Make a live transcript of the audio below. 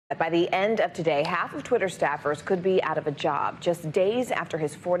By the end of today, half of Twitter staffers could be out of a job. Just days after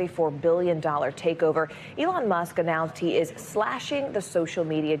his $44 billion takeover, Elon Musk announced he is slashing the social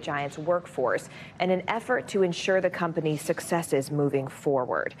media giant's workforce in an effort to ensure the company's successes moving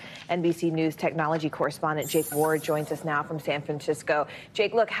forward. NBC News technology correspondent Jake Ward joins us now from San Francisco.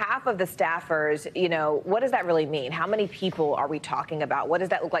 Jake, look, half of the staffers, what does that really mean? How many people are we talking about? What does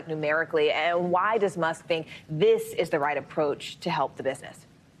that look like numerically? And why does Musk think this is the right approach to help the business?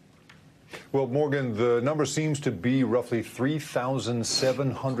 Well, Morgan, the number seems to be roughly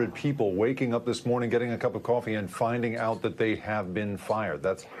 3,700 people waking up this morning, getting a cup of coffee and finding out that they have been fired.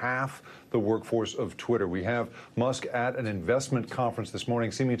 That's half the workforce of Twitter. We have Musk at an investment conference this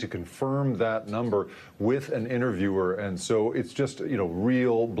morning seeming to confirm that number with an interviewer. And so it's just,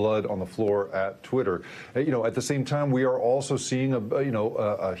 real blood on the floor at Twitter. At the same time, we are also seeing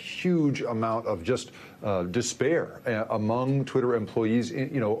a huge amount of just despair among Twitter employees,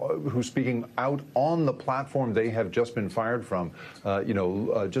 who speaking out on the platform they have just been fired from,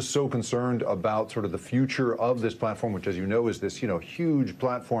 just so concerned about sort of the future of this platform, which, as you know, is this, huge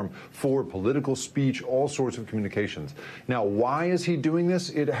platform for political speech, all sorts of communications. Now, why is he doing this?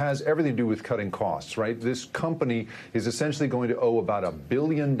 It has everything to do with cutting costs, right? This company is essentially going to owe about $1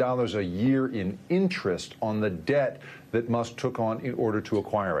 billion a year in interest on the debt that Musk took on in order to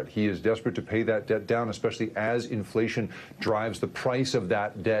acquire it. He is desperate to pay that debt down, especially as inflation drives the price of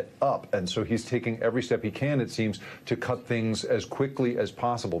that debt up. And so he's taking every step he can, it seems, to cut things as quickly as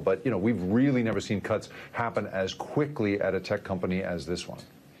possible. But, we've really never seen cuts happen as quickly at a tech company as this one.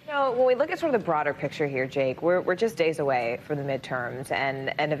 When we look at sort of the broader picture here, Jake, we're just days away from the midterms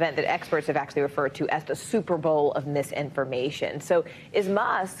and an event that experts have actually referred to as the Super Bowl of misinformation. So is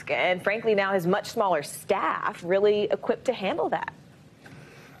Musk, and frankly now his much smaller staff, really equipped to handle that?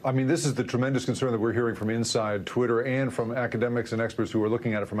 I mean, this is the tremendous concern that we're hearing from inside Twitter and from academics and experts who are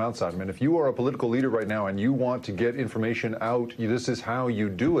looking at it from outside. I mean, if you are a political leader right now and you want to get information out, this is how you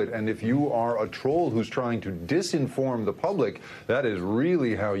do it. And if you are a troll who's trying to disinform the public, that is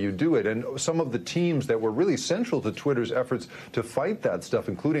really how you do it. And some of the teams that were really central to Twitter's efforts to fight that stuff,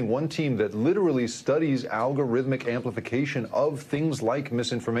 including one team that literally studies algorithmic amplification of things like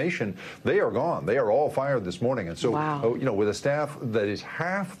misinformation, they are gone. They are all fired this morning. And so, wow. With a staff that is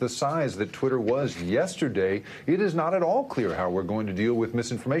half the size that Twitter was yesterday, it is not at all clear how we're going to deal with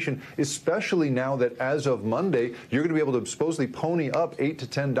misinformation, especially now that as of Monday, you're going to be able to supposedly pony up $8 to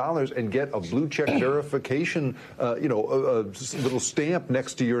 $10 and get a blue check verification, a little stamp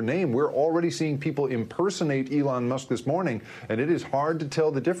next to your name. We're already seeing people impersonate Elon Musk this morning, and it is hard to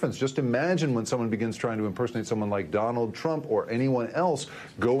tell the difference. Just imagine when someone begins trying to impersonate someone like Donald Trump or anyone else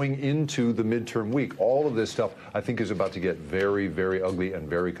going into the midterm week. All of this stuff, I think, is about to get very, very ugly and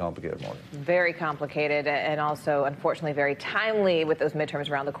very complicated, Morgan. Very complicated and also, unfortunately, very timely with those midterms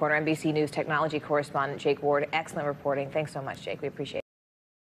around the corner. NBC News technology correspondent Jake Ward, excellent reporting. Thanks so much, Jake. We appreciate it.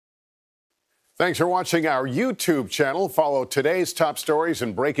 Thanks for watching our YouTube channel. Follow today's top stories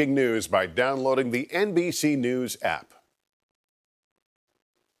and breaking news by downloading the NBC News app.